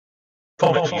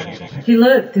He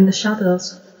lurked in the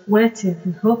shadows, waiting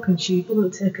and hoping she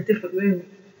wouldn't take a different route.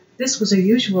 This was her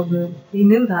usual room. He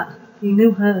knew that. He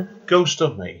knew her. Ghost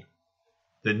of Me,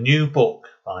 the new book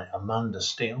by Amanda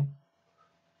Steele,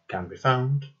 can be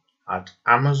found at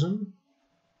Amazon,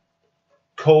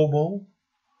 Kobo,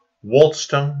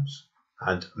 Waterstones,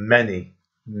 and many,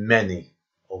 many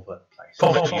other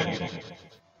places.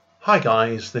 Hi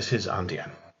guys, this is Andy N.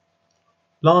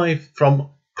 Live from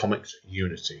Comics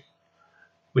Unity.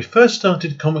 We first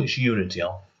started Comics Unity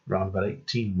off around about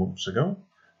 18 months ago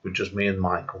with just me and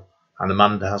Michael, and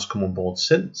Amanda has come on board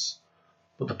since.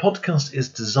 But the podcast is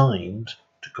designed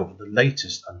to cover the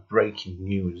latest and breaking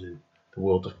news in the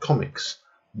world of comics,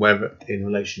 whether in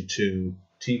relation to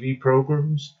TV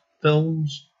programs,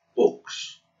 films,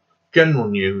 books, general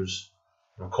news,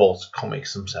 and of course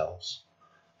comics themselves.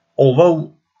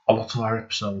 Although a lot of our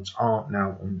episodes are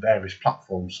now on various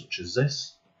platforms such as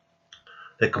this,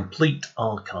 the complete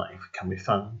archive can be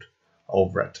found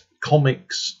over at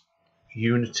Comics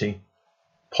Unity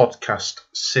Podcast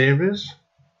Series.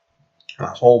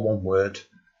 That's all one word.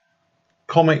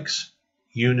 Comics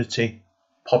Unity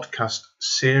Podcast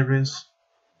Series,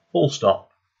 full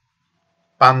stop,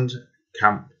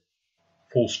 bandcamp,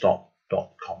 full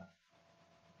stop.com.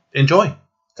 Enjoy.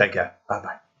 Take care. Bye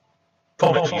bye.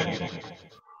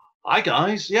 Hi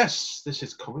guys, yes, this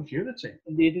is Comic Unity.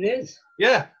 Indeed it is.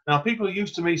 Yeah, now people are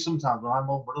used to me sometimes when I'm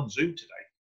over on Zoom today.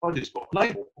 I just got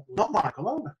label, not Michael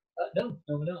over. No,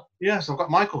 we're not. Yes, I've got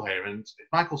Michael here, and if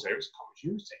Michael's here, it's Comic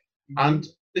Unity. And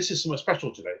this is something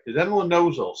special today, because everyone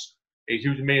knows us. It's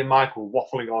usually me and Michael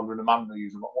waffling on and Amanda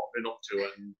using what we've been up to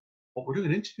and what we're doing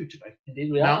an interview today.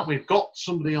 Indeed we Now, are. we've got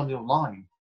somebody on the line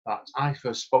that I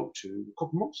first spoke to a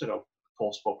couple of months ago,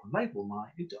 Spoken Label, my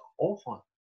awful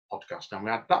podcast, and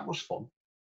we had that much fun.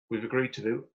 We've agreed to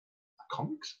do a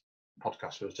comics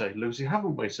podcast for today, Lucy,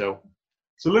 haven't we? So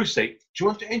Lucy, do you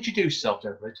want to introduce yourself to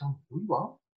everybody? Tell me who you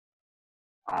are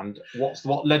and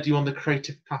what led you on the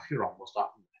creative path you're on? What's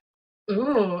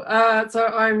that? So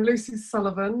I'm Lucy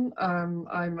Sullivan.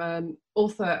 I'm an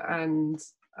author and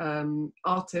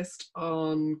artist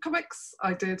on comics.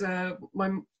 I did my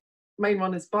main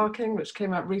one is Barking, which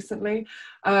came out recently.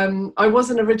 I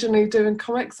wasn't originally doing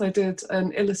comics. I did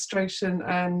an illustration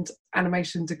and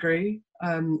animation degree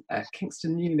at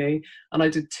Kingston Uni, and I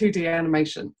did 2D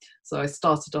animation. So I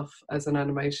started off as an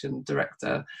animation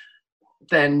director,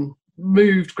 then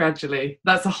moved gradually.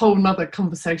 That's a whole nother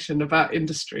conversation about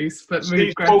industries, but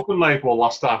moved gradually. Spoken Label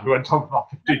last time, we went on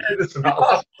about 50 minutes about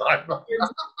last time.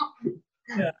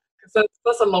 Yeah,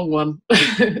 that's a long one.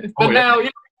 But now, yeah,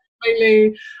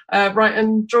 mainly write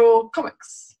and draw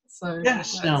comics. So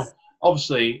yes, now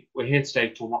obviously we're here today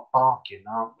to talk about Barking,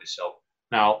 aren't we? So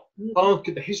now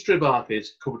Barking, the history of Barking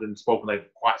is covered in Spoken Label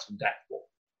quite some depth, but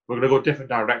we're going to go a different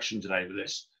direction today with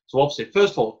this. So obviously,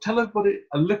 first of all, tell everybody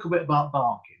a little bit about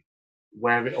Barking,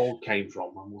 where it all came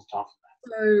from, and we'll start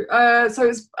from there. So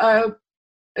it's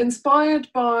inspired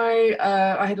by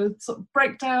I had a sort of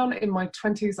breakdown in my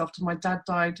 20s after my dad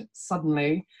died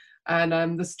suddenly,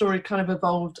 and the story kind of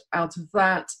evolved out of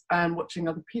that, and watching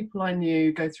other people I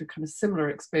knew go through kind of similar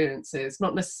experiences,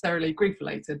 not necessarily grief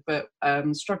related, but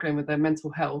struggling with their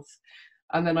mental health.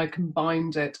 And then I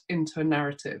combined it into a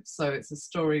narrative. So it's a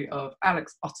story of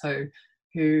Alex Otto,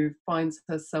 who finds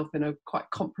herself in a quite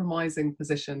compromising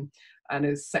position and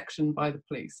is sectioned by the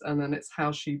police. And then it's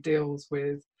how she deals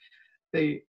with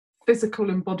the physical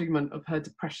embodiment of her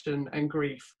depression and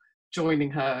grief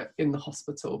joining her in the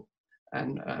hospital.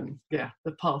 And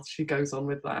the path she goes on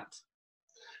with that.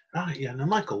 Right, yeah. Now,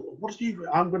 Michael,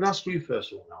 I'm going to ask you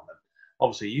first of all now then.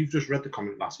 Obviously, you've just read the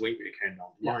comic last week, but it came down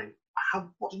the line.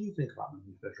 What did you think about it when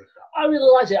you first read that? I really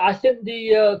liked it. I think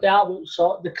the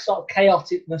artwork, the sort of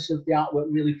chaoticness of the artwork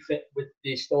really fit with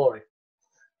the story.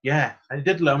 Yeah, and it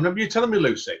did. I remember you telling me,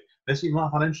 Lucy, this is my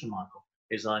financial, Michael,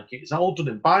 is like, it's all done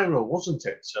in biro, wasn't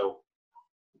it? So.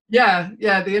 Yeah,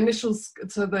 the initials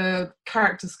to the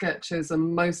character sketches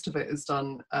and most of it is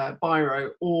done biro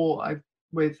or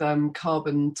with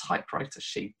carbon typewriter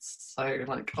sheets, so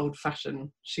like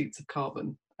old-fashioned sheets of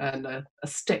carbon and a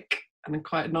stick and a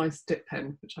quite a nice dip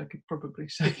pen, which I could probably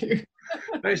show you.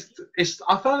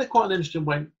 I found it quite an interesting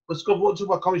way. Let's go to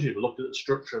what comics you looked at the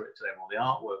structure of it today, all the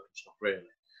artwork and stuff, really.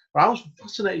 But I was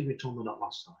fascinated with Tom that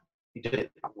last time. He did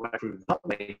it that way through that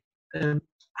way.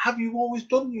 Have you always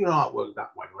done your artwork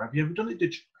that way, or have you ever done it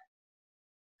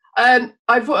digitally?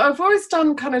 I've always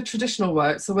done kind of traditional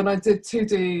work. So when I did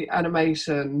 2D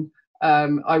animation,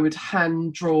 I would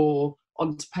hand draw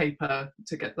onto paper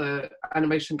to get the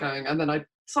animation going, and then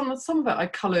some of it I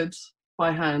coloured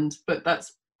by hand, but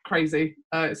that's crazy.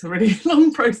 It's a really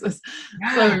long process.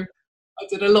 Yeah. So I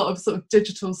did a lot of sort of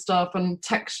digital stuff and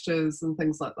textures and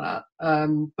things like that.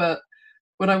 But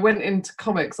when I went into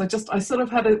comics, I sort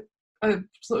of had a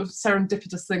sort of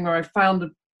serendipitous thing where I found a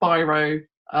biro.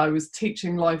 I was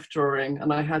teaching life drawing,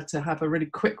 and I had to have a really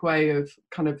quick way of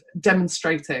kind of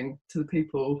demonstrating to the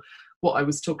people what I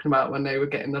was talking about when they were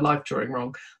getting the life drawing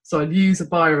wrong. So I'd use a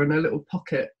biro in a little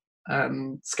pocket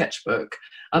sketchbook,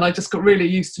 and I just got really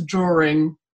used to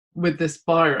drawing with this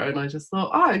biro, and I just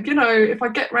thought, if I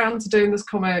get round to doing this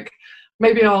comic,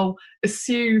 maybe I'll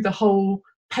eschew the whole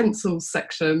pencil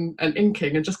section and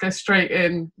inking and just go straight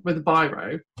in with a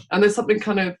biro. And there's something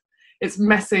kind of, it's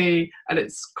messy and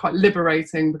it's quite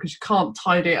liberating because you can't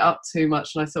tidy it up too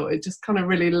much, and I thought it just kind of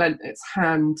really lent its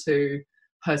hand to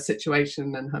her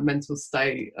situation and her mental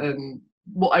state and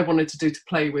what I wanted to do to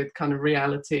play with kind of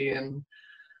reality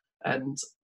and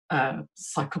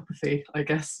psychopathy, I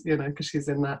guess, because she's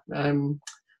in that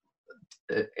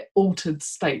altered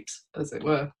state, as it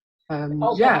were.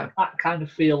 Also, that kind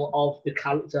of feel of the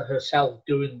character herself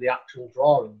doing the actual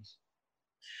drawings.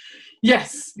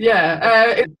 Yes,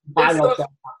 yeah. Into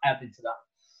that.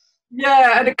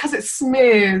 Yeah, and because it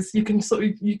smears, you can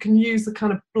use the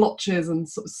kind of blotches and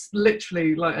sort of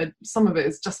literally some of it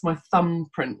is just my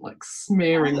thumbprint like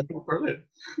smearing. Oh, brilliant.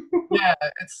 Yeah,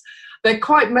 they're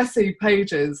quite messy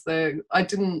pages. They're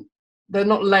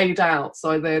not laid out,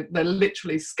 so they're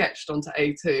literally sketched onto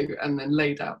A2 and then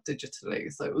laid out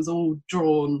digitally. So it was all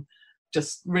drawn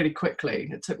just really quickly.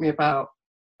 It took me about,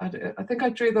 I think I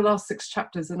drew the last 6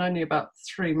 chapters in only about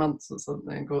 3 months or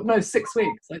something, or no, 6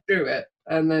 weeks. I drew it,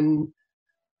 and then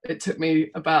it took me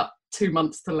about 2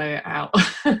 months to lay it out.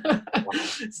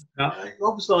 Now,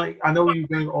 obviously, I know you're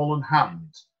doing it all in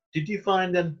hand. Did you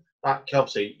find then that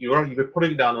obviously you were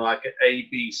putting it down like an A,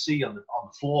 B, C on the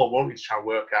floor, weren't you, to try and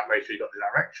work out, make sure you got the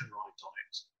direction right on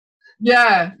it?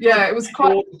 Yeah, it was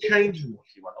quite changing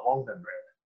as you went along then,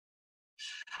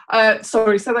 really.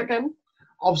 Sorry, say that again.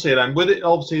 Obviously, then with it,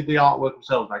 obviously the artwork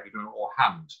themselves, like you're doing it all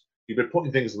hand. You've been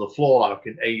putting things on the floor like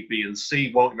in A, B, and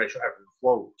C, won't you, make sure everything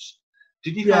flows?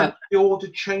 Did you find the order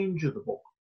change of the book?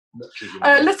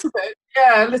 A little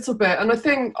bit. And I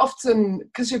think often,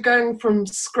 because you're going from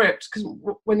script, because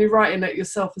when you're writing it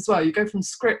yourself as well, you go from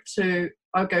script to,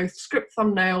 I'll go script,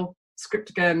 thumbnail, script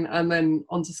again, and then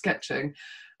onto sketching.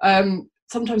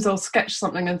 Sometimes I'll sketch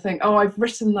something and think, oh, I've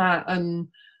written that, and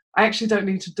I actually don't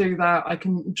need to do that. I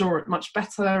can draw it much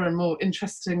better and more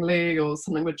interestingly, or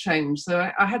something would change. So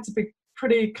I had to be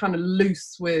pretty kind of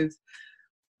loose with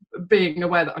being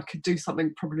aware that I could do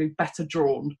something probably better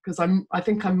drawn, because I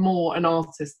think I'm more an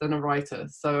artist than a writer.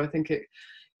 So I think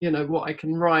what I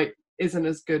can write isn't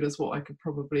as good as what I could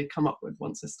probably come up with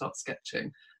once I start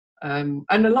sketching. And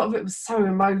a lot of it was so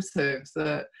emotive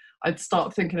that I'd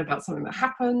start thinking about something that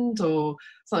happened or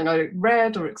something I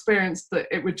read or experienced, that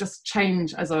it would just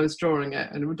change as I was drawing it,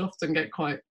 and it would often get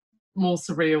quite more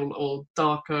surreal or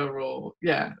darker, or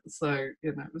so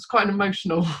it was quite an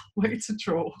emotional way to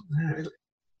draw.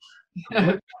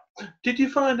 Yeah. Did you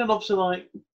find that obviously, like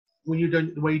when you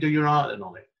do the way you do your art and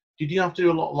on it, did you have to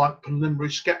do a lot of like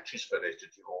preliminary sketches for this?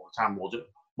 Did you all the time? Was it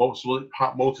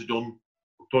mostly done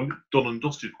and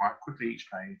dusted quite quickly each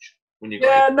page when you?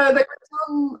 No, they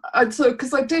were done.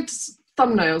 Because I did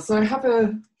thumbnails. So I have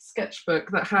a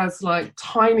sketchbook that has like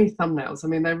tiny thumbnails. I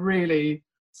mean, they're really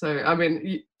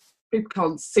people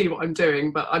can't see what I'm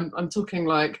doing, but I'm talking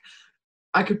like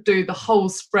I could do the whole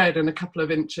spread in a couple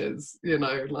of inches,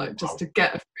 just to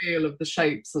get a feel of the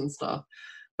shapes and stuff.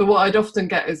 But what I'd often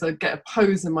get is I'd get a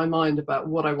pose in my mind about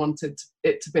what I wanted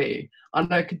it to be.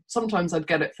 And sometimes I'd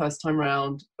get it first time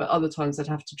round, but other times I'd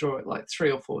have to draw it like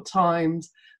 3 or 4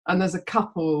 times. And there's a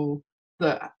couple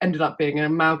that ended up being an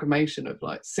amalgamation of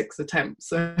like 6 attempts.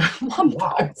 So one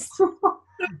pose.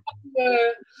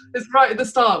 It's right at the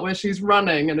start where she's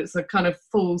running, and it's a kind of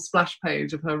full splash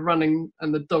page of her running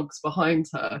and the dogs behind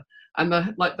her, and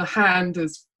the hands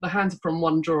are from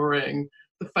one drawing,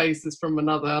 the face is from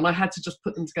another, and I had to just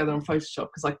put them together on Photoshop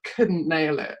because I couldn't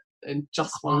nail it in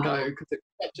just one go, because it's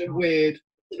such a weird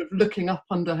sort of looking up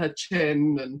under her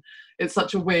chin, and it's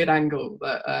such a weird angle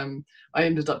that I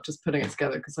ended up just putting it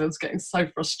together because I was getting so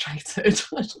frustrated.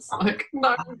 I was just like,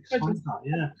 no.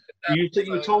 You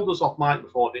told us off mic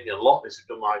before, didn't you? A lot of this is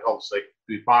done like obviously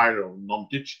through biro and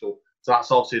non-digital. So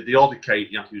that's obviously the odd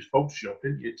occasion you have to use Photoshop,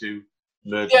 didn't you, to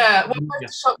merge? Yeah, well,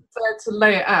 Photoshop was there to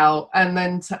lay it out and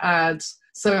then to add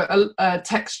a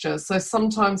texture. So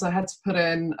sometimes I had to put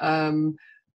in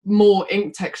more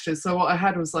ink textures. So what I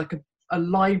had was like a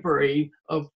library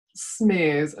of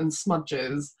smears and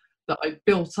smudges that I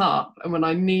built up, and when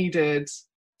I needed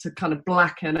to kind of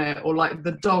blacken it, or like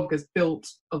the dog is built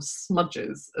of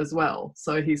smudges as well.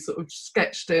 So he's sort of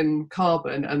sketched in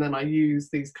carbon, and then I use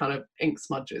these kind of ink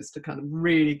smudges to kind of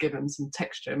really give him some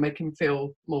texture, make him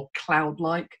feel more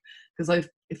cloud-like. Because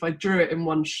if I drew it in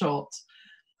one shot,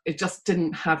 it just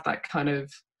didn't have that kind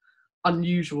of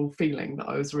unusual feeling that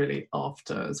I was really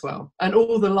after as well. And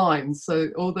all the lines, so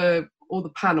all the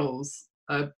panels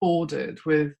are bordered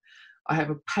with, I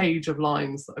have a page of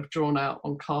lines that I've drawn out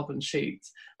on carbon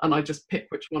sheets, and I just pick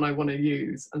which one I want to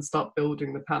use and start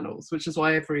building the panels, which is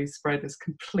why every spread is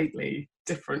completely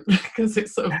different, because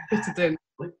it's sort of fitted in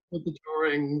with the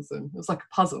drawings, and it's like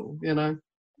a puzzle, you know.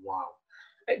 Wow.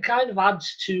 It kind of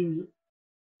adds to,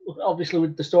 obviously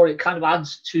with the story, it kind of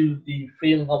adds to the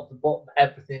feeling of the book.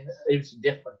 Everything is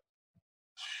different.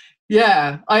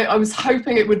 Yeah, I was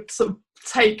hoping it would sort of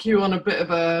take you on a bit of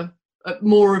a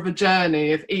more of a journey.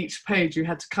 If each page you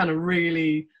had to kind of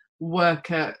really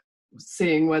work at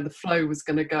seeing where the flow was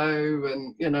going to go,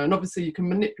 and you know, and obviously you can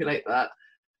manipulate that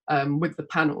with the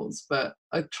panels, but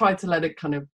I tried to let it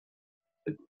kind of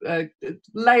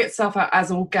lay itself out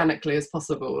as organically as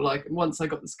possible. Like once I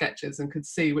got the sketches and could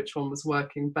see which one was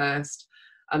working best,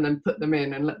 and then put them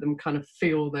in and let them kind of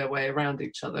feel their way around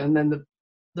each other, and then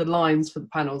the lines for the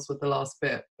panels were the last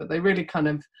bit, but they really kind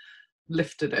of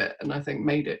lifted it, and I think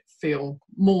made it feel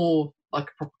more like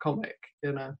a proper comic,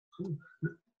 you know.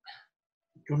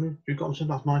 You've got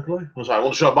something else, Michael? I'm sorry, I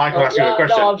want to show Michael ask you a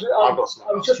question. No, I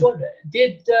was just wondering,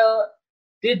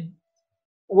 did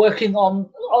working on,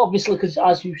 obviously, because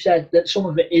as you said, that some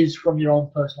of it is from your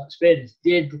own personal experience,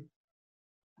 did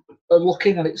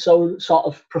looking at it so sort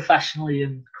of professionally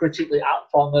and critically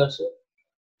from a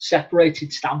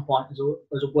separated standpoint as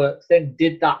a work thing,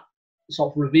 did that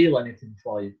sort of reveal anything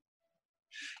for you?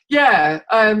 Yeah,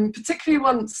 particularly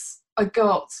once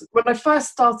when I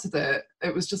first started it,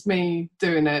 it was just me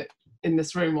doing it in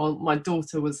this room while my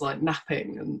daughter was like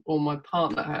napping, or my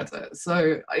partner had it.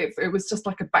 So it was just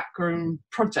like a backroom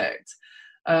project.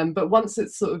 But once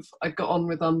it's sort of, I got on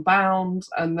with Unbound,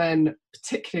 and then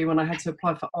particularly when I had to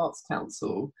apply for Arts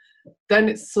Council, then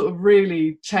it's sort of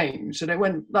really changed. And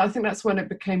I think that's when it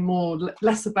became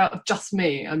less about just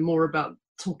me and more about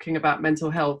talking about mental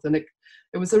health. And it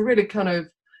was a really kind of,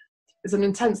 it's an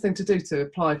intense thing to do to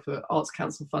apply for Arts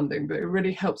Council funding, but it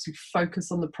really helps you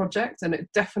focus on the project, and it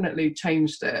definitely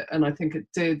changed it. And I think it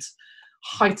did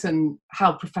heighten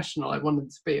how professional I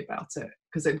wanted to be about it,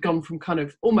 because it'd gone from kind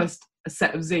of almost a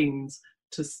set of zines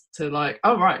to like,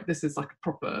 oh right, this is like a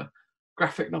proper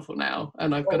graphic novel now,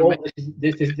 and I've got to make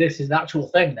this is an actual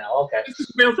thing now. Okay, this is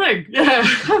a real thing. Yeah,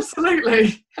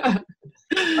 absolutely.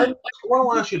 And what I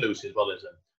want to ask you, Lucy, as well, is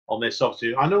on this,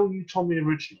 obviously, I know you told me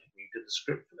originally when you did the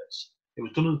script for this, it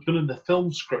was done in the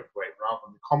film script way rather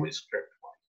than the comic script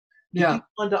way. Did you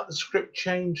find out the script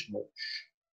changed much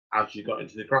as you got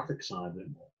into the graphic side of it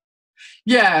more?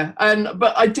 Yeah,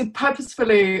 but I did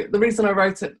purposefully, the reason I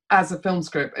wrote it as a film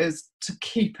script is to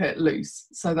keep it loose,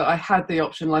 so that I had the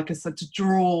option, like I said, to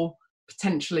draw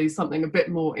potentially something a bit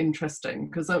more interesting,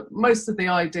 because most of the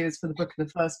ideas for the book in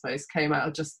the first place came out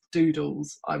of just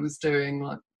doodles I was doing,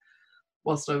 like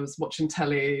whilst I was watching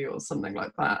telly or something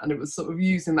like that, and it was sort of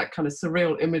using that kind of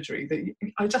surreal imagery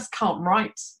that I just can't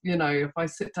write. You know, if I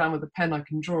sit down with a pen, I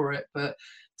can draw it, but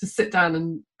to sit down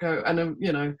and go, and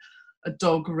you know, a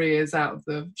dog rears out of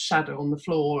the shadow on the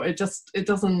floor, it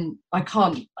doesn't, I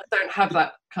don't have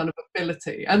that kind of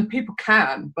ability. And people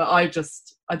can, but I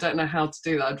don't know how to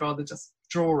do that. I'd rather just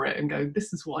draw it and go,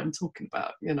 this is what I'm talking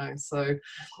about, you know. So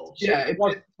yeah,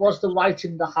 was the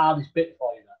writing the hardest bit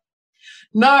for you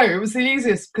then? No, it was the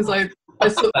easiest, because I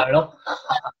sort of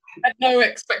had no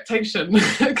expectation,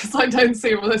 because I don't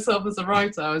see myself as a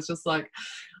writer. I was just like,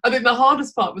 I think the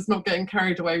hardest part was not getting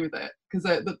carried away with it, because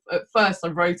at first I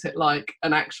wrote it like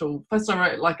first I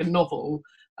wrote it like a novel,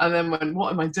 and then when,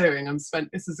 what am I doing?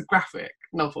 This is a graphic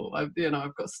novel. I've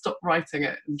got to stop writing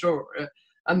it and draw it.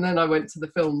 And then I went to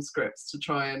the film scripts to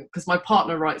try and, because my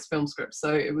partner writes film scripts,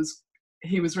 so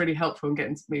he was really helpful in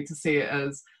getting me to see it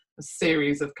as a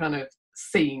series of kind of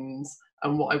scenes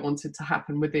and what I wanted to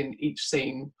happen within each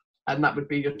scene, and that would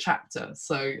be your chapter.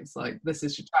 So it's like, this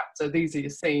is your chapter, these are your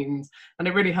scenes, and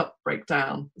it really helped break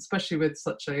down, especially with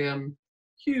such a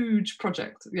huge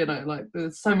project, you know, like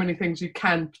there's so many things you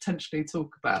can potentially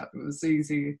talk about. It was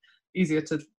easier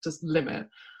to just limit.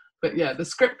 But yeah, the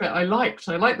script bit I liked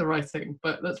the writing,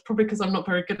 but that's probably because I'm not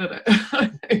very good at it.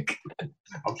 I think.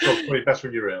 I'm sure it's probably best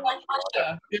when you're real.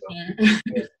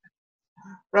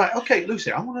 Right, okay,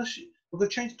 Lucy, we're going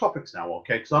to change topics now,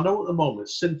 okay? Because I know at the moment,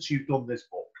 since you've done this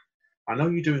book, I know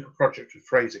you're doing a project with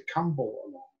Fraser Campbell a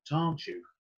lot, aren't you?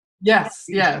 Yes,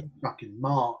 yeah. Back in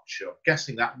March. I'm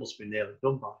guessing that must be nearly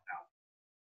done by now.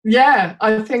 Yeah,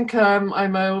 I think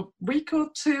I'm a week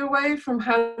or two away from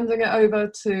handing it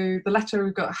over to the letterer.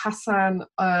 We've got Hassan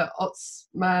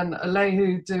Otsman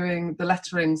Alehu doing the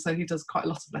lettering, so he does quite a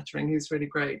lot of lettering. He's really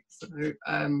great. So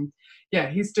yeah,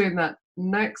 he's doing that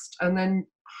next, and then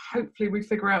hopefully we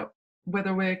figure out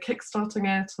whether we're kickstarting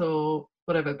it or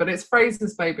whatever. But it's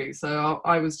Fraser's baby, so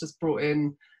I was just brought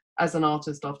in as an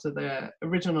artist after the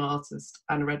original artist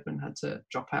Anna Redmond had to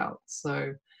drop out.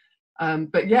 So.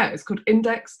 But yeah, it's called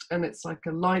Indexed, and it's like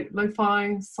a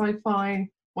lo-fi, sci-fi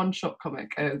one-shot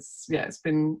comic. It's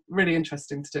been really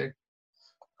interesting to do.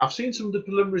 I've seen some of the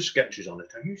preliminary sketches on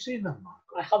it. Have you seen them,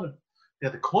 Michael? I haven't. Yeah,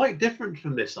 they're quite different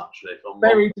from this, actually.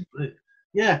 Very different.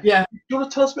 Yeah. Do you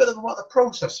want to tell us a bit about the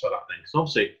process for that thing? Because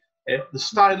obviously, the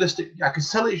stylistic, I can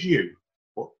tell it's you,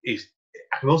 but I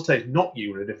can also say it's not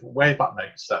you in a different way, if that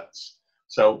makes sense.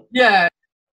 So yeah,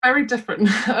 very different.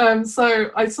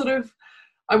 So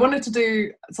I wanted to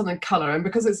do something colour, and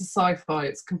because it's a sci-fi,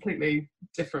 it's completely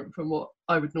different from what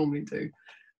I would normally do.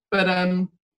 But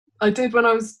I did, when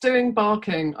I was doing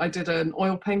barking, I did an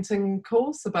oil painting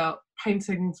course about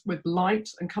paintings with light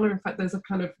and colour. In fact, there's a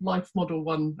kind of life model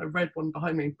one, a red one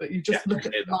behind me, but you just look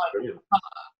at the light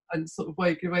and sort of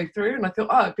work your way through. And I thought,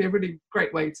 it'd be a really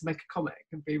great way to make a comic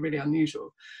and be really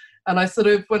unusual. And I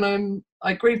when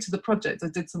I agreed to the project, I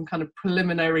did some kind of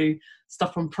preliminary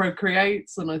stuff on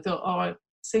Procreate, and I thought, I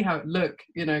see how it looked,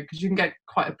 because you can get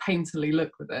quite a painterly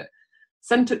look with it.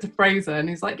 Sent it to Fraser, and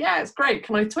he's like, yeah, it's great,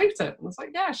 can I tweet it? And I was like,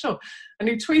 yeah, sure. And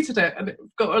he tweeted it, and it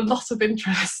got a lot of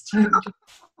interest.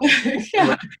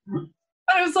 Yeah. And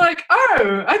I was like,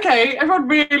 oh, okay, everyone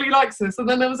really likes this. And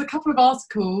then there was a couple of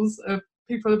articles of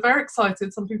people are very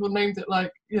excited. Some people named it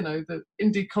like, the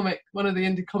indie comic, one of the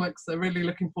indie comics they're really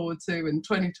looking forward to in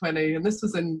 2020. And this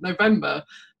was in November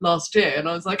last year. And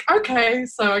I was like, okay,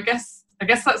 so I guess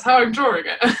that's how I'm drawing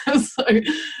it. So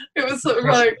it was sort of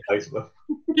like,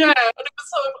 yeah, and it was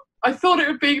sort of, I thought it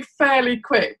would be fairly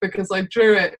quick because I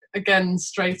drew it again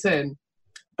straight in.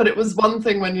 But it was one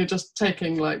thing when you're just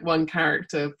taking like one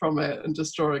character from it and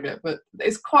just drawing it. But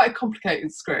it's quite a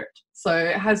complicated script. So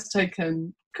it has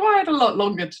taken quite a lot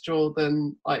longer to draw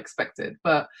than I expected.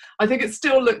 But I think it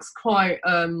still looks quite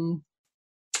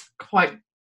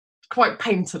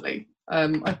painterly.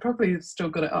 I probably have still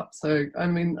got it up, so I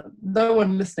mean, no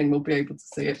one listening will be able to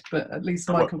see it, but at least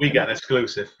Michael. We get an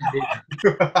exclusive.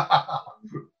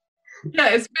 Yeah,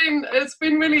 it's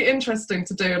been really interesting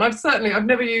to do, and I've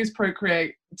never used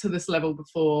Procreate to this level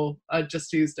before. I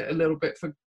just used it a little bit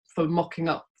for mocking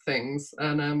up things.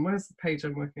 And where's the page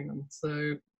I'm working on?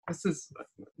 So this is,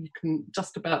 you can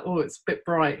just about. Oh, it's a bit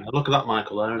bright. Look at that,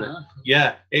 Michael. There, isn't it?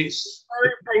 Yeah, it's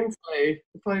very painfully.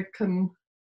 If I can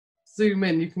zoom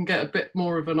in, you can get a bit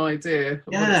more of an idea of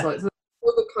what it's like. There's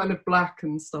all the kind of black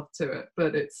and stuff to it,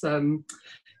 but it's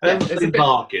it's a bit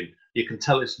barking. You can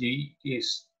tell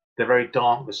the very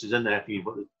darkness is in there for you,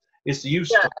 but it's the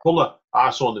use of colour I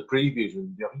saw on the previews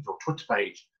and the Twitter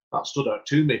page that stood out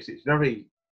to me. It's very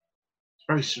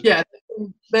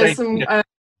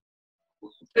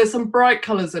there's some bright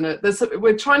colours in it.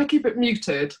 We're trying to keep it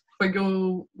muted, but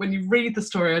when you read the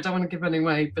story, I don't want to give any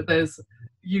away, but there's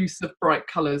use of bright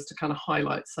colours to kind of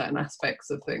highlight certain aspects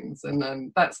of things,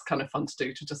 and that's kind of fun to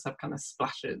do, to just have kind of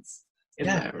splashes in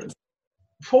there.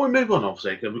 Before we move on,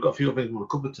 obviously, because we've got a few things we want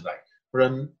to cover today, but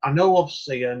I know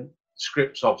obviously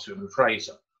scripts obviously with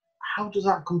Fraser. How does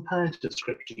that compare to the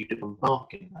script you did on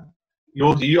Barking?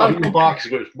 Your Barking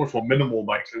script was much more minimal,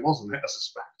 actually, wasn't it? I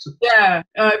suspect. Yeah,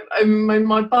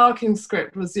 my Barking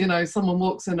script was, someone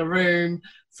walks in a room,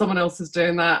 someone else is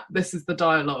doing that. This is the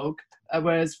dialogue.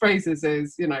 Whereas Fraser's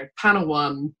is, panel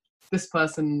one, this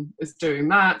person is doing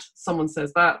that, someone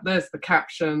says that, there's the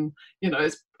caption,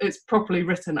 it's properly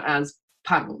written as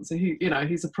panels. So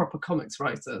he's a proper comics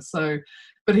writer. So,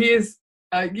 but he is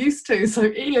used to, so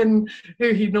Ian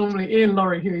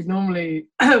Laurie, who he normally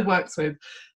works with,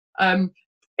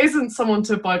 isn't someone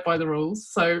to abide by the rules.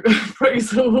 So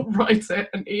Fraser will write it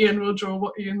and Ian will draw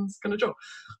what Ian's going to draw.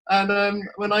 And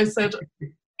when I said,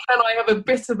 can I have a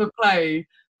bit of a play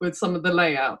with some of the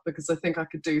layout, because I think I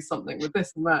could do something with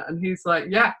this and that, and he's like,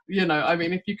 yeah, I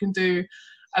mean, if you can do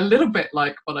a little bit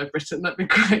like what I've written, that'd be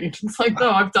great. It's like,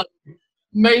 no, I've done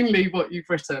mainly what you've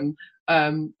written,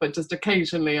 but just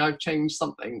occasionally I've changed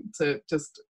something to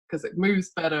just because it moves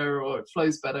better or it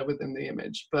flows better within the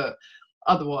image. But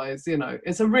otherwise,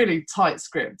 it's a really tight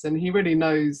script, and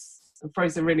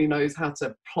Fraser really knows how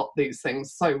to plot these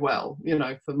things so well,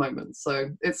 for moments.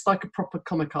 So it's like a proper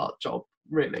comic art job,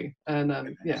 really. And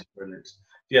Brilliant.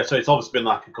 Yeah, so it's obviously been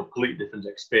like a completely different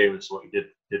experience to what you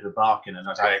did with Barking, and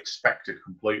as I expected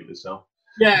completely. So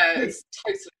Yeah, it's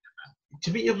totally.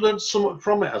 to me, you've learned somewhat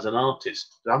from it as an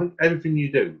artist. I think everything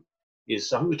you do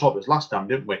is, I think we talked about this last time,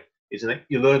 didn't we? Is that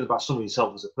you learn about something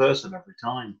yourself as a person every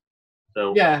time.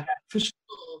 So yeah, for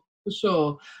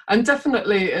sure, and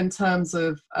definitely in terms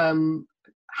of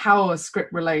how a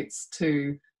script relates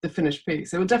to the finished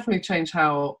piece, it will definitely change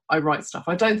how I write stuff.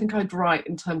 I don't think I'd write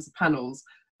in terms of panels,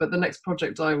 but the next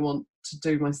project I want to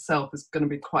do myself is going to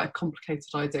be quite a complicated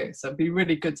idea. So it'd be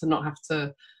really good to not have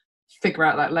to figure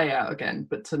out that layout again,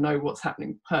 but to know what's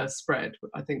happening per spread,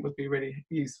 I think would be really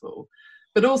useful.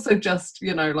 But also just,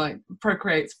 you know, like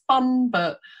Procreate's fun,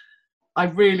 but I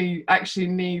really actually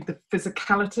need the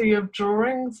physicality of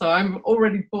drawing. So I've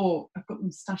got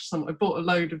them stashed somewhere. I bought a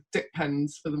load of dip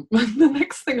pens for the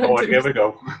next thing I do. Here we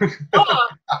go. I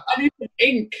need some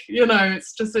ink, you know,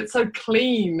 it's so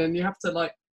clean, and you have to,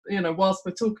 like, you know, whilst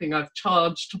we're talking, I've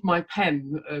charged my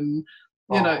pen, and,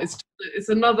 you know, it's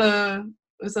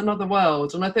another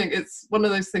world. And I think it's one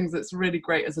of those things that's really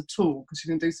great as a tool, because you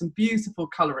can do some beautiful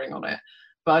colouring on it.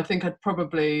 But I think I'd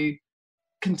probably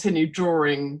continue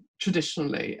drawing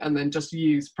traditionally and then just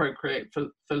use Procreate for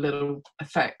little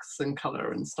effects and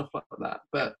colour and stuff like that.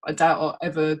 But I doubt I'll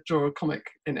ever draw a comic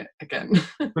in it again.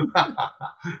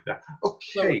 Yeah.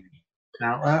 Okay.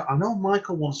 Now, I know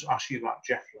Michael wants to ask you about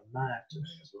Jeff Lemire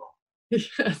today as well.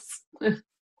 Yes.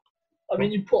 I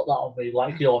mean, you put that on me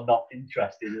like you're not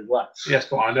interested as well. Yes,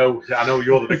 but I know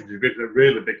you're the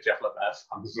really big Jeff Lemire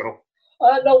fan as well.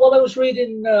 No, when I was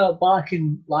reading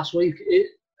Barking last week, it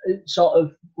sort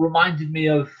of reminded me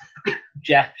of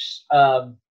Jeff's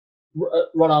run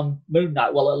on Moon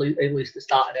Knight. Well, at least the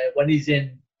start of it, when he's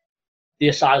in the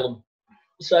asylum.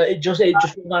 So it just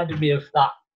reminded me of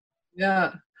that.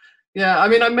 Yeah. I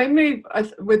mean,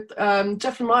 with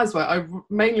Jeff Lemire's work, I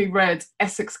mainly read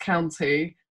Essex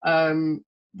County,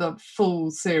 the full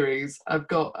series. I've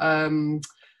got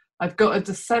a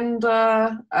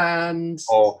Descender, and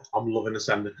I'm loving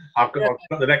Descender. I've got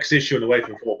the next issue and Away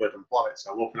from Forbidden Planet,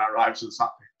 so I'm hoping that arrives on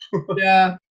Saturday.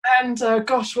 Yeah, and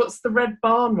gosh, what's the Red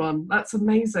Barn one? That's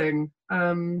amazing.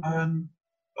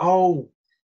 Oh,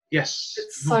 yes,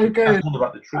 it's so good. One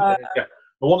about the truth. Yeah,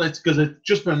 I want it because it's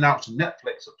just been announced on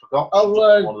Netflix. I forgot.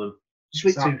 One of them.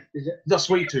 Sweet Tooth, is it? Not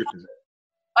Sweet Tooth, is it?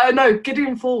 No,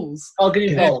 Gideon Falls. Oh,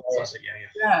 Gideon Falls. That's it, yeah.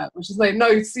 Yeah, which is late.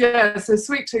 No, so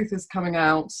Sweet Tooth is coming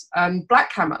out, and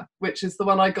Black Hammer, which is the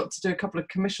one I got to do a couple of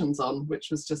commissions on, which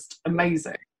was just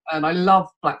amazing. And I love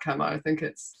Black Hammer. I think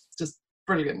it's just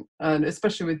brilliant, and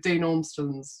especially with Dean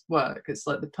Ormston's work, it's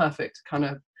like the perfect kind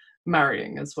of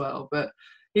marrying as well. But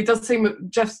he does seem,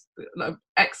 Jeff's an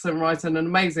excellent writer and an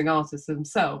amazing artist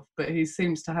himself, but he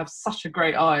seems to have such a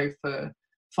great eye for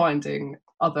finding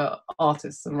other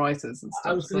artists and writers and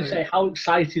stuff. I was going to say, how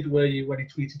excited were you when he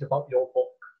tweeted about your book?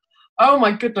 Oh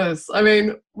my goodness. I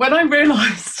mean, when I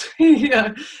realised,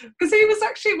 because he was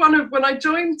actually when I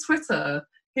joined Twitter,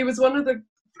 he was one of the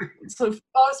sort of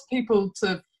first people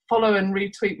to follow and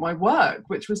retweet my work,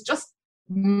 which was just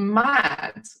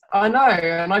mad. I know.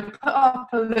 And I put up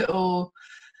a little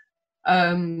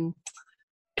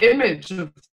image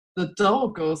of the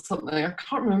dog or something. I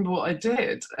can't remember what I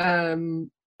did.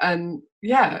 And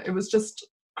yeah, it was just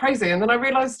crazy. And then I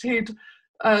realised he'd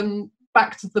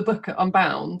backed the book at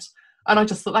Unbound, and I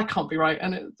just thought, that can't be right.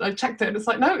 And I checked it, and it's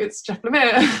like, no, it's Jeff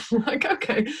Lemire. Like,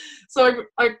 okay. So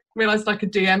I realised I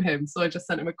could DM him. So I just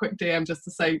sent him a quick DM just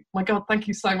to say, my God, thank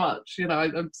you so much. You know,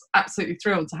 I'm absolutely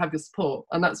thrilled to have your support.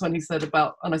 And that's when he said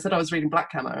and I said I was reading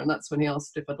Black Hammer, and that's when he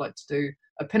asked if I'd like to do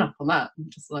a pin-up on that.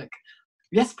 And just like,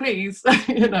 yes, please.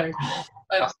 You know,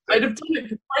 I'd have done it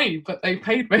for free, but they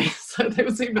paid me, so there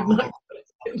was even like.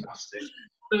 Fantastic.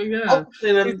 So yeah.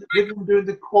 With him doing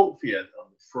the quote for you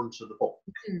on the front of the book,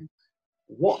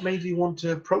 what made you want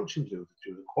to approach him to do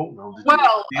the quote now?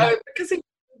 Well, because he'd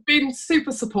been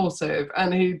super supportive,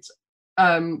 and he'd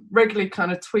regularly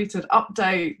kind of tweeted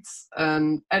updates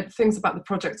and things about the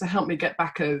project to help me get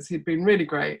backers. He'd been really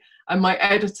great, and my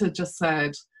editor just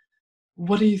said,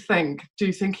 what do you think? Do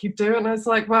you think he'd do it? And I was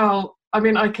like, well, I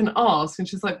mean, I can ask. And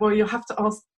she's like, well, you'll have to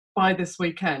ask by this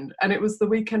weekend. And it was the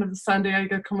weekend of the San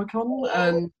Diego Comic-Con.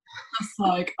 And it's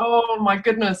like, oh my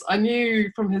goodness. I knew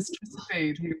from his Twitter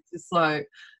feed, he was just like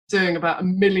doing about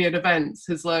 1 million events.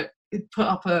 He's like, he'd put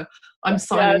up I'm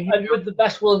signing. Yeah, and with the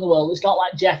best will in the world, it's not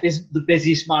like Jeff is the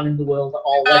busiest man in the world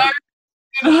already.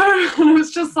 You know? And it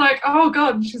was just like, oh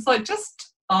God. And she's like,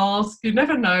 just ask. You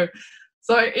never know.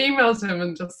 So I emailed him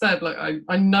and just said, like,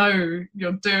 I know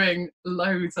you're doing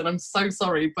loads and I'm so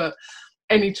sorry, but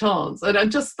any chance? And I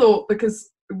just thought, because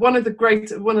one of the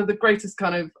greatest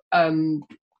kind of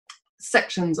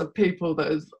sections of people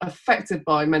that are affected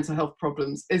by mental health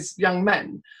problems is young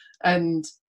men. And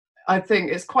I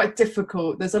think it's quite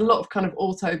difficult. There's a lot of kind of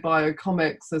autobio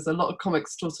comics. There's a lot of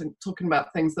comics talking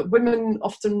about things that women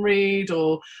often read,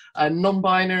 or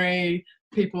non-binary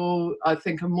people, I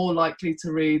think, are more likely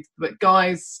to read. But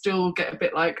guys still get a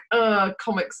bit like,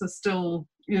 comics are still,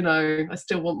 you know, I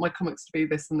still want my comics to be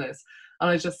this and this. And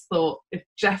I just thought, if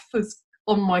Jeff was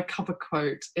on my cover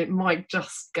quote, it might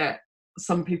just get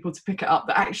some people to pick it up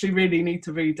that actually really need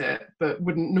to read it, but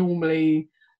wouldn't normally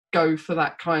go for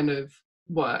that kind of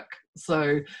work.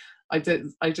 So I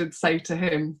did say to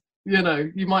him, you know,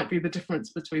 you might be the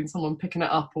difference between someone picking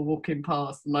it up or walking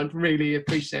past, and I'd really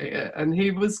appreciate it. And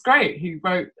he was great. He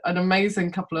wrote an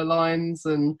amazing couple of lines,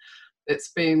 and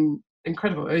it's been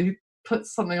incredible. He put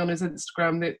something on his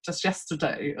Instagram that just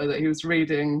yesterday that he was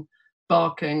reading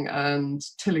Barking and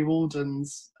Tilly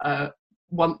Walden's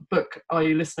one book, Are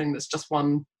You Listening, that's just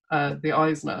won the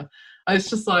Eisner. I was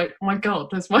just like, oh my God,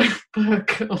 there's my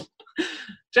book on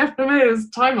Jeff Lemire's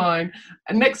timeline,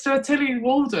 and next to a Tilly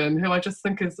Walden, who I just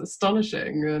think is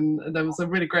astonishing. And there was a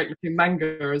really great looking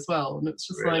manga as well, and it's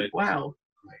just really? Like, wow.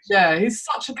 Yeah, he's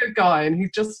such a good guy, and he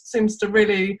just seems to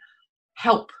really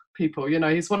help people. You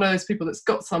know, he's one of those people that's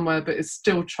got somewhere but is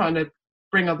still trying to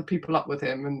bring other people up with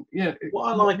him. And you know,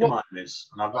 what I like about him is,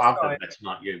 and I've never met him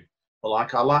like you, but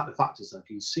like I like the fact is that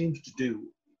he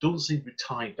doesn't seem to be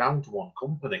tied down to one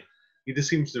company. He just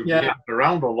seems to be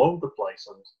around all over the place.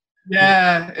 And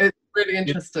yeah, it's really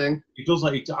interesting. He does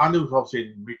like, I know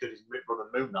obviously he did his run of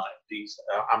Moon Knight, these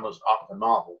Amazon after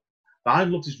Marvel. But I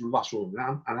loved his last run,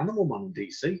 an Animal Man in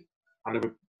DC,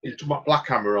 and he took about Black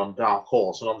Hammer on Dark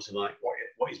Horse, and obviously like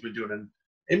what he's been doing. And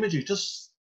Image,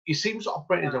 he seems to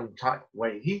operate in his own type of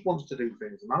way. He wants to do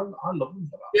things, and I love him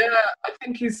for that. Yeah, I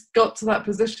think he's got to that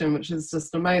position, which is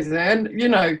just amazing. And you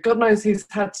know, God knows he's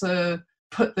had to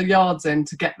put the yards in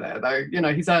to get there, though. You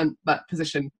know, he's earned that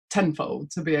position tenfold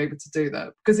to be able to do that,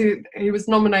 because he was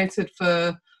nominated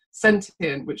for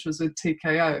Sentient, which was with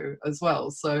TKO as well.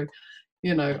 So,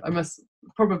 you know,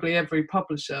 probably every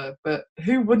publisher, but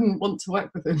who wouldn't want to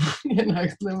work with him? You know,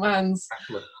 the man's.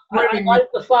 I like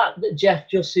the fact that Jeff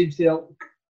just seems to go,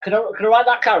 can I write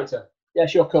that character? Yeah,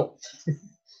 sure, cool.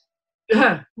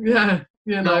 Yeah,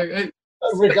 you know.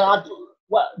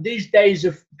 These days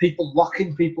of people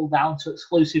locking people down to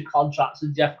exclusive contracts,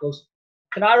 and Jeff goes,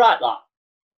 can I write that?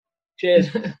 Cheers.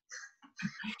 I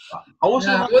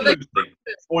also like Lucy,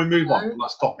 before we move on from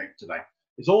that topic today,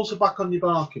 it's also back on your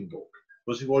Barking book,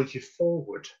 was it was your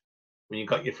forward when you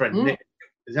got your friend Nick.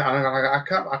 Is it, I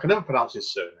can never pronounce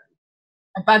his surname.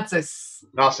 Abadzis.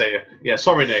 I'll say it. Yeah,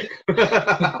 sorry, Nick.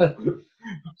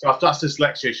 So that's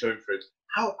dyslexia showing through.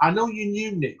 I know you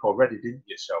knew Nick already, didn't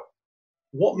you? So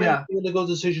what made the good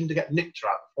decision to get Nick to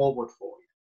write the forward for you?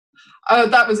 Oh,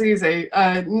 that was easy.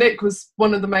 Nick was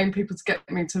one of the main people to get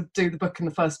me to do the book in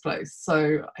the first place.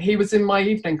 So he was in my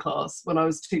evening class when I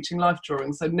was teaching life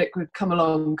drawing. So Nick would come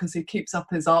along because he keeps up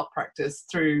his art practice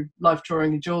through life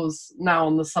drawing. He draws now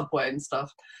on the subway and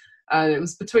stuff. And it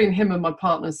was between him and my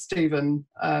partner, Stephen,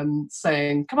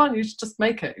 saying, come on, you should just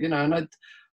make it, you know. And I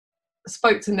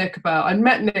spoke to Nick I'd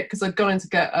met Nick because I'd gone in to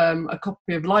get a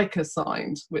copy of Leica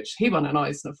signed, which he won an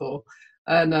Eisner for.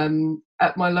 And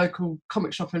at my local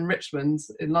comic shop in Richmond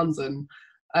in London,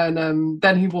 and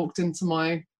then he walked into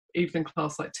my evening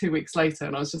class like 2 weeks later,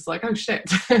 and I was just like, oh shit,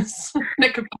 it's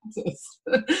Nick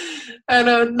Abadzis.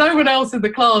 And no one else in the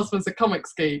class was a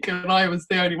comics geek, and I was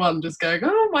the only one just going,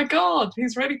 oh my God,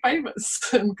 he's really famous.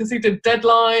 Because he did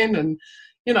Deadline, and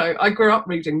you know, I grew up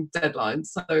reading Deadline,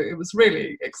 so it was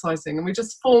really exciting, and we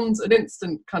just formed an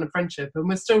instant kind of friendship, and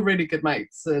we're still really good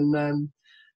mates. And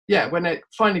yeah, when it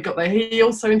finally got there, he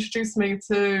also introduced me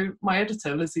to my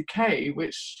editor, Lizzie Kay,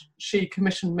 which she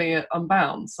commissioned me at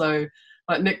Unbound. So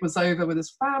like Nick was over with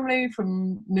his family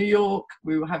from New York.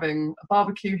 We were having a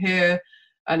barbecue here,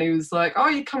 and he was like, oh,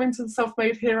 are you coming to the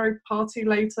Self-Made Hero party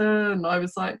later? And I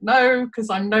was like, no, because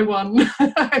I'm no one.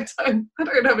 I don't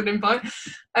have an invite.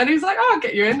 And he was like, oh, I'll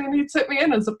get you in. And he took me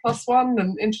in as a +1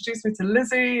 and introduced me to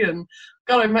Lizzie. And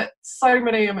God, I met so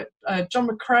many. I met John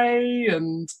McCrae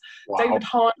and David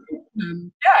Hine.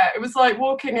 And yeah, it was like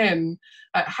walking in.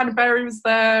 Hannah Berry was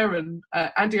there, and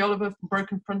Andy Oliver from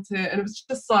Broken Frontier. And it was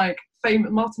just like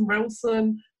Martin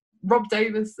Rilson, Rob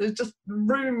Davis. There's just a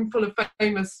room full of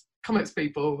famous comics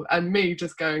people, and me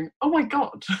just going, oh my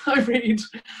God, I read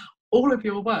all of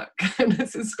your work. And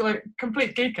this is like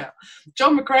complete geek out.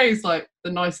 John McCrae's like the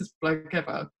nicest bloke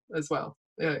ever as well.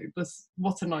 Yeah,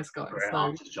 what a nice guy. Great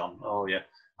artist, John. Oh yeah,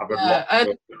 I've read Yeah,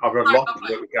 lots of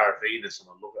work with Gareth Ennis, and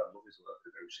I love his work to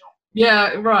do. So.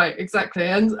 Yeah, right, exactly.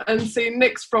 And see,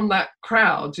 Nick's from that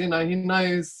crowd. You know, he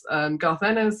knows Garth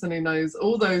Ennis, and he knows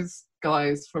all those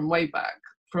guys from way back,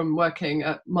 from working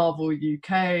at Marvel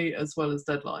UK as well as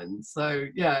Deadline. So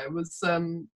yeah, it was.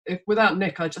 If without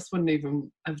Nick, I just wouldn't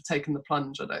even have taken the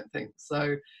plunge. I don't think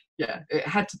so. Yeah, it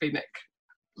had to be Nick,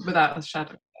 without a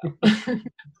shadow of a doubt.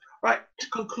 Right, to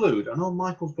conclude, I know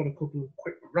Michael's got a couple of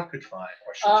quick rapid fire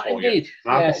questions for indeed. you.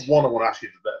 And I've got one I want to ask you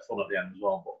for a bit of fun at the end as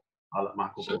well, but I'll let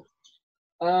Michael go.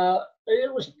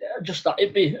 It was just that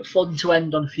it'd be fun to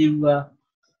end on a few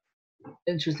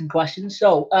interesting questions.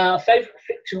 So, favourite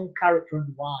fictional character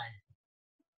and why?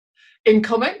 In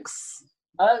comics?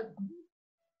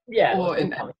 Yeah. Or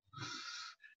in comics?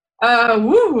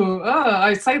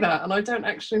 I say that and I don't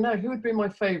actually know. Who would be my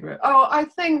favourite? Oh, I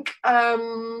think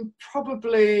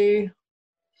probably...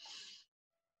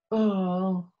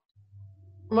 Oh,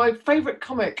 my favourite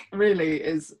comic really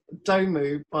is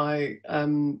Domu by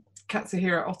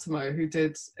Katsuhiro Otomo, who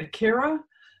did Akira.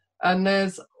 And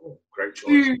there's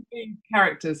two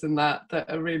characters in that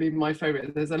are really my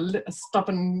favourite. There's a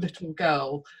stubborn little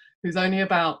girl who's only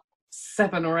about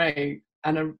 7 or 8,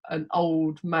 and an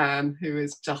old man who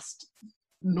is just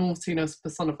naughtiness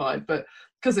personified. But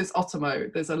because it's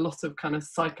Otomo, there's a lot of kind of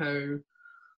psycho,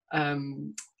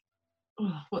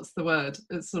 what's the word?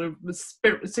 It's sort of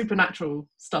supernatural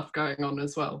stuff going on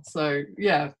as well. So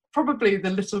yeah, probably the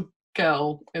little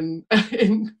girl in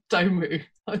Domu,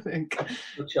 I think.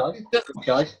 Good choice. Good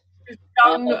choice. She's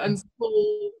young and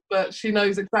small, but she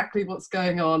knows exactly what's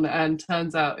going on, and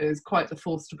turns out is quite the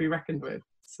force to be reckoned with.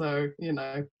 So, you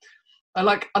know, I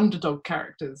like underdog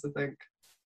characters, I think.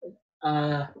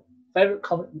 Favourite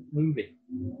comic movie?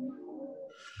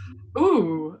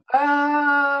 Ooh,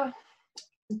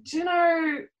 do you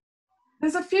know,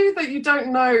 there's a few that you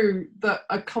don't know that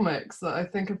are comics that I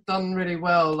think have done really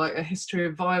well, like A History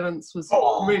of Violence was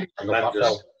really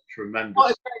tremendous.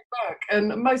 What a great book,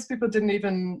 and most people didn't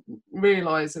even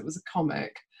realise it was a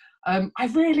comic. I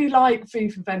really like V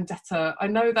for Vendetta. I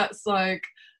know that's like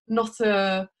not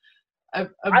a I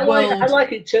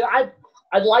like it too. I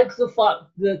like the fact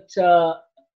that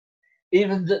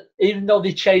even though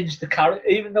they changed the character,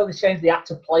 even though they changed the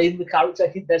actor playing the character, I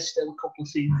think there's still a couple of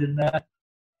scenes in there.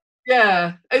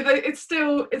 Yeah, it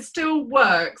still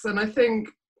works, and I think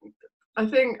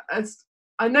as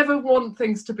I never want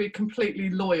things to be completely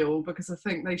loyal, because I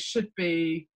think they should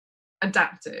be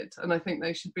adapted, and I think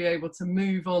they should be able to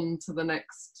move on to the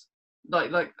next.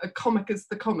 Like a comic is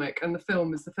the comic and the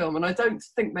film is the film, and I don't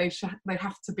think they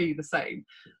have to be the same.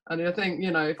 And I think,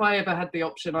 you know, if I ever had the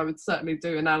option, I would certainly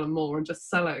do an Alan Moore and just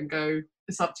sell it and go,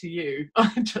 it's up to you.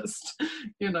 I just,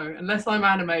 you know, unless I'm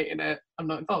animating it, I'm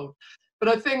not involved. But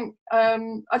I think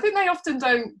they often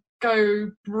don't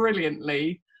go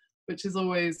brilliantly, which is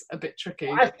always a bit tricky.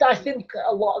 I think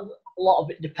a lot of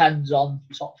it depends on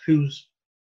sort of who's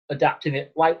adapting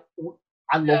it. Like,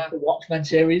 I love the Watchmen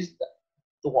series.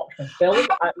 The Watchmen film.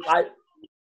 I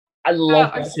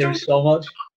love that series so much.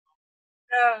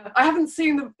 Yeah, I haven't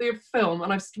seen the film,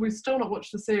 and we've still not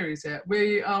watched the series yet.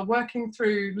 We are working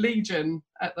through Legion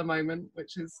at the moment,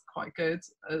 which is quite good.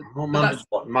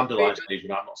 Mandalorian's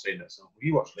Legion. I've not seen it, so have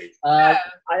you watched Legion? I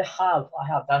have.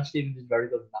 Dan Stevens is very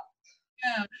good in that.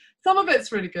 Yeah, some of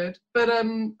it's really good, but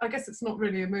I guess it's not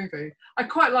really a movie. I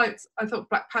thought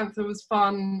Black Panther was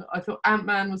fun. I thought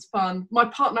Ant-Man was fun. My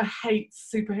partner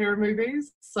hates superhero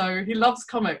movies, so he loves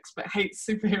comics but hates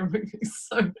superhero movies.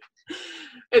 So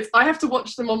I have to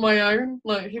watch them on my own.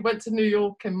 Like, he went to New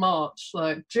York in March,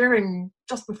 like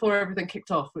just before everything kicked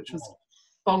off, which was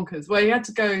bonkers. Where he had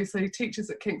to go. So he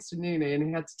teaches at Kingston Uni, and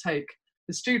he had to take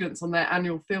the students on their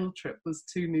annual field trip was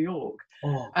to New York,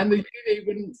 and the uni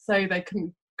wouldn't say they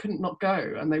couldn't not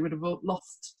go, and they would have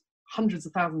lost hundreds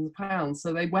of thousands of pounds.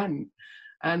 So they went,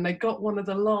 and they got one of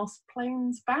the last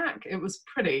planes back. It was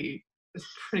pretty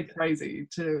crazy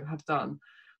to have done.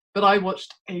 But I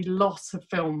watched a lot of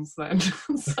films then.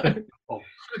 So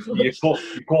you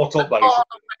caught up, buddy.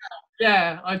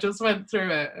 Yeah, I just went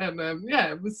through it, and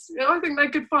it was. I think they're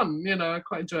good fun. You know, I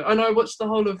quite enjoy it. And I watched the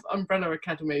whole of Umbrella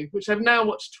Academy, which I've now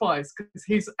watched twice because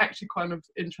he's actually kind of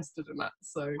interested in that.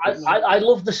 So I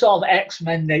love the sort of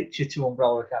X-Men nature to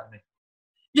Umbrella Academy.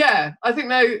 Yeah, I think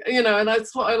they, you know, and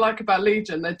that's what I like about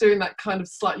Legion. They're doing that kind of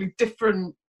slightly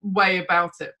different way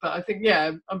about it. But I think,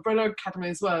 Umbrella Academy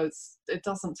as well. It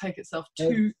doesn't take itself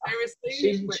too seriously.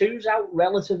 Season 2's out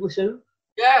relatively soon.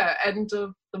 Yeah, end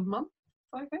of the month,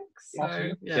 I think.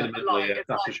 So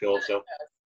that's for sure. So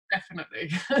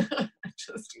definitely.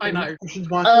 I know.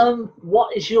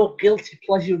 What is your guilty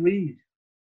pleasure read?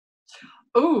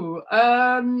 Oh,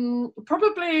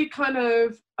 probably kind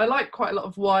of, I like quite a lot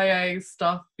of YA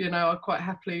stuff, you know, I quite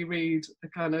happily read a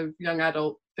kind of young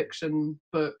adult fiction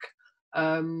book.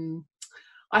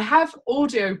 I have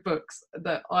audiobooks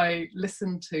that I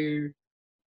listen to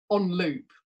on loop,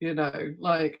 you know,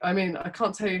 like, I mean, I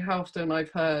can't tell you how often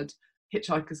I've heard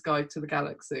Hitchhiker's Guide to the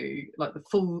Galaxy, like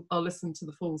I'll listen to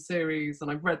the full series, and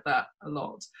I've read that a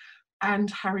lot. And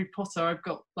Harry Potter, I've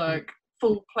got like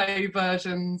full play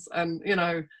versions, and you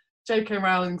know, J.K.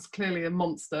 Rowling's clearly a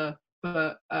monster,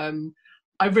 but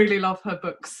I really love her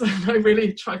books and I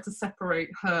really try to separate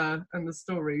her and the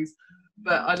stories,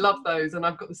 but I love those. And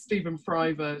I've got the Stephen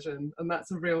Fry version, and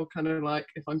that's a real kind of like,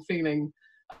 if I'm feeling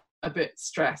a bit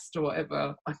stressed or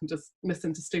whatever, I can just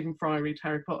listen to Stephen Fry read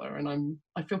Harry Potter and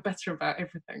I feel better about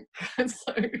everything.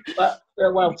 So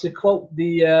well, to quote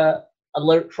the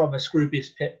alert from a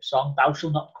Scroobius Pip song, "Thou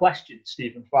shalt not question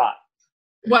Stephen Fry."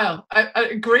 Well, I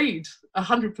agreed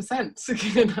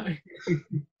 100%. You know.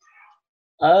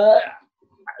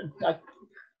 I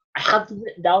had them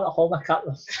written down at home. I can't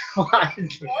remember.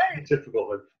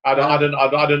 Difficult. I don't know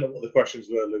what the questions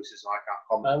were, Lucy, so I can't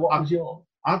comment. What was yours?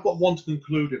 I've got one to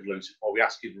conclude with, Lucy, before we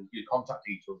ask you your contact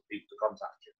details, people to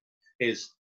contact you.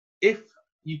 Is if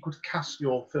you could cast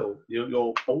your film,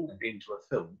 your book into a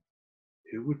film,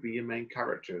 who would be your main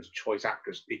character as choice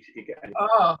actors if you get any?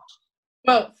 Oh,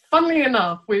 well, funnily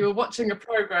enough, we were watching a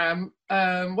program.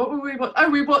 What were we watching? Oh,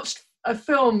 we watched a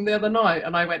film the other night,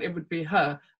 and I went, it would be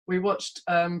her. We watched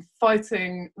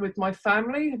Fighting with My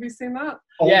Family. Have you seen that?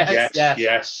 Oh,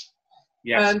 yes.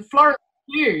 And Florence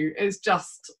Pugh is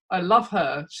just, I love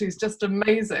her. She's just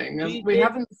amazing. And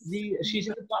she's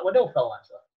in the Black Widow film,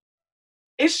 actually.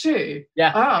 Is she?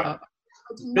 Yeah. Ah,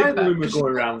 big rumour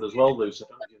going around as well, Lucy. I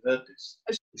don't know if you've heard this.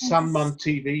 The Sandman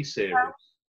TV series.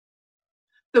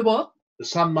 The what? The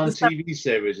Sandman TV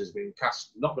series has been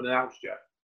cast, not been announced yet.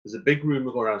 There's a big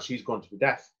rumour going around she's going to be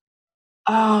deaf.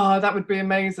 Ah, that would be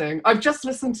amazing. I've just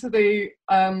listened to the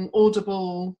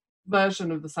Audible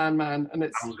version of The Sandman, and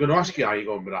it's... I was going to ask you how you're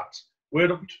going with that.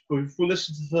 If we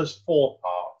listen to the first 4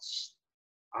 parts,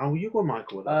 how are you going,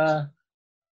 Michael, with that?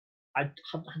 I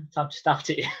haven't had time to start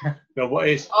it yet. No, what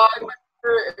is? I went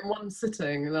through it in one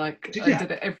sitting. Like, did I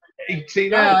did it every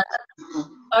 18 hours. Yeah,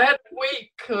 I had a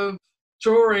week of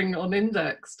drawing on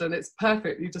Indexed, and it's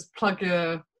perfect. You just plug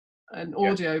an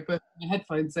audio book and your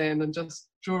headphones in and just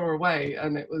draw away,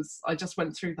 and I just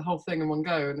went through the whole thing in one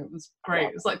go, and it was great.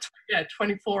 It was like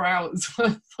 24 hours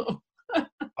worth of...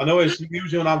 I know it's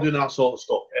usually when I'm doing that sort of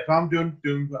stuff. If I'm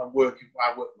I work from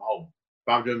home.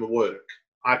 If I'm doing my work,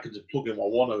 I can just plug in what I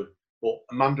want to. But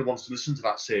Amanda wants to listen to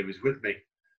that series with me,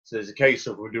 so there's a case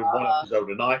of we're doing one episode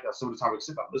a night. That's the time we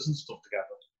sit back and listen to stuff together.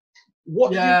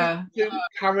 What did you do with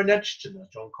Karen Edgerton as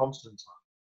John Constantine?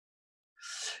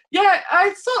 Yeah,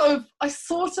 I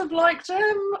sort of liked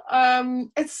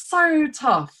him. It's so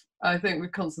tough, I think,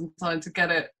 with Constantine to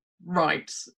get it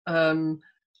right.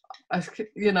 I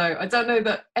don't know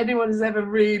that anyone has ever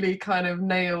really kind of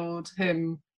nailed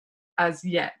him as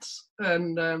yet,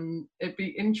 and it'd be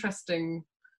interesting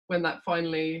when that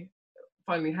finally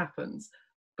happens.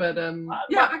 But Matt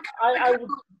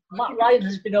Ryan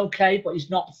has been okay, but he's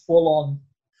not full on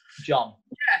John.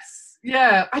 Yes,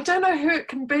 yeah. I don't know who it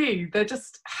can be.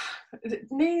 It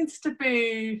needs to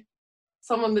be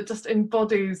someone that just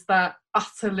embodies that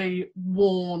utterly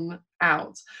worn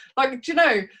out. Like, do you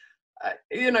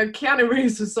know, Keanu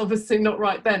Reeves was obviously not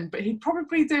right then, but he'd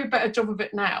probably do a better job of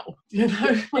it now. You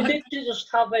know, did you just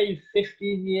have a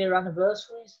 15-year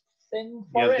anniversary thing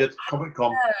for it? Yeah, they did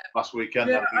Comic-Con last weekend.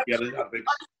 Yeah, had a big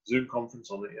Zoom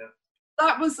conference on it. Yeah.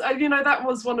 That was, that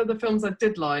was one of the films I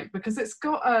did like, because it's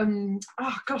got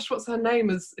what's her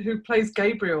name who plays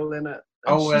Gabriel in it?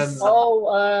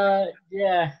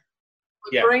 Yeah.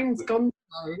 My brain's gone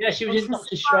now. Yeah, she was in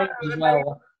Doctor Strange as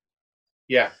well.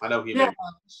 Yeah, I know who you mean.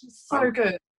 She's so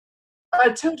good.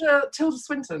 Tilda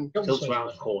Swinton. Tilda Swinton,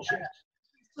 of course. Yeah.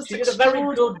 She did a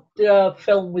very good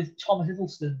film with Tom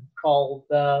Hiddleston called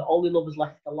Only Lovers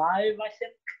Left Alive, I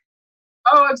think.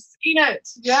 Oh, I've seen it.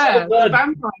 Yeah, the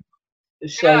vampire.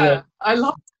 I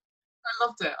loved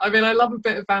it. I mean, I love a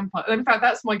bit of vampire. In fact,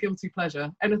 that's my guilty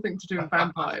pleasure. Anything to do with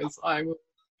vampires, I will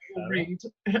read.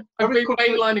 I've been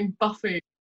mainlining Buffy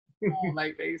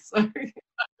lately, so...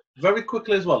 Very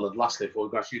quickly as well, and lastly, before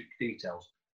we go through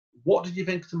details, what did you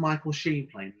think to Michael Sheen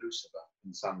playing Lucifer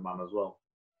in Sandman as well?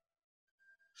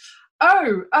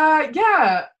 Oh,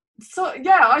 yeah. So,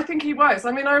 yeah, I think he works.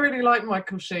 I mean, I really like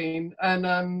Michael Sheen, and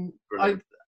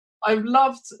I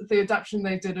loved the adaptation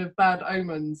they did of Bad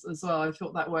Omens as well. I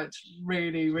thought that worked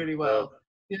really, really well.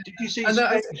 Yeah. Did you see him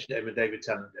with David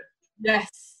Tennant?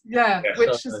 Yes, yeah,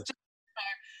 which is just,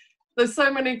 there's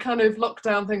so many kind of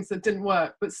lockdown things that didn't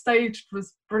work, but staged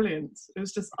was brilliant. It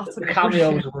was just utterly The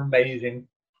cameos brilliant. were amazing.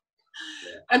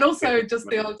 And also just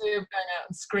the idea of going out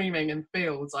and screaming in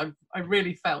fields, I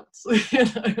really felt,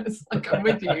 it's like, I'm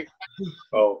with you.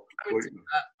 Oh,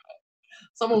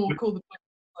 Someone will call the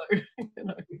police.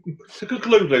 So, it's a good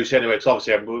clue, Lucy, anyway, because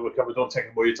obviously we're not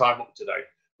taking more of your time up today.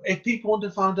 If people want to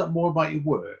find out more about your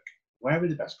work, where are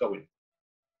they best going?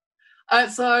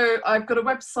 So I've got a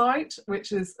website,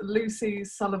 which is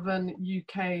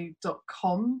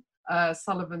lucysullivanuk.com.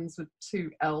 Sullivan's with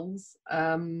 2 L's.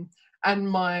 And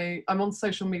I'm on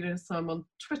social media, so I'm on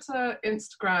Twitter,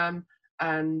 Instagram,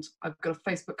 and I've got a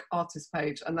Facebook artist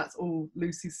page, and that's all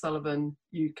Lucy Sullivan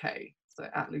UK. So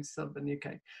at Lucy Sullivan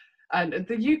UK. And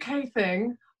the UK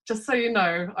thing, just so you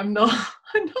know, I'm not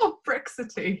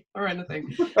Brexity or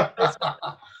anything. There's an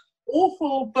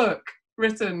awful book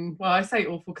written, well, I say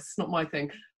awful because it's not my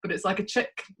thing, but it's like a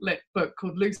chick lit book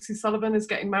called Lucy Sullivan is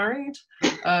Getting Married,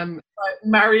 like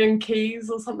Marion Keys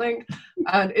or something,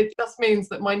 and it just means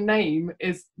that my name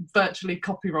is virtually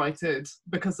copyrighted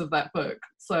because of that book.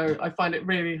 So I find it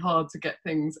really hard to get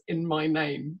things in my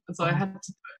name, and so I had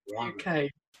to put UK.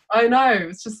 I know,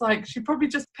 it's just like she probably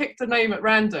just picked a name at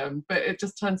random, but it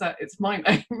just turns out it's my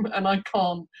name and I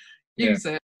can't use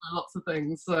it for lots of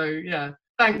things. So yeah,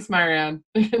 thanks, Marianne.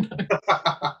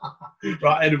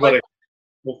 Right, anybody.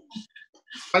 Well,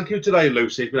 thank you today,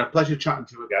 Lucy. It's been a pleasure chatting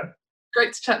to you again.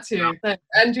 Great to chat to you. Thanks.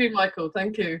 And you, Michael.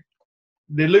 Thank you.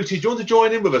 Now, Lucy, do you want to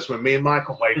join in with us when me and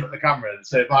Michael wave at the camera and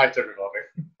say bye to everybody?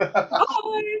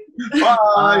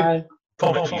 Bye. Bye.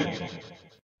 Bye.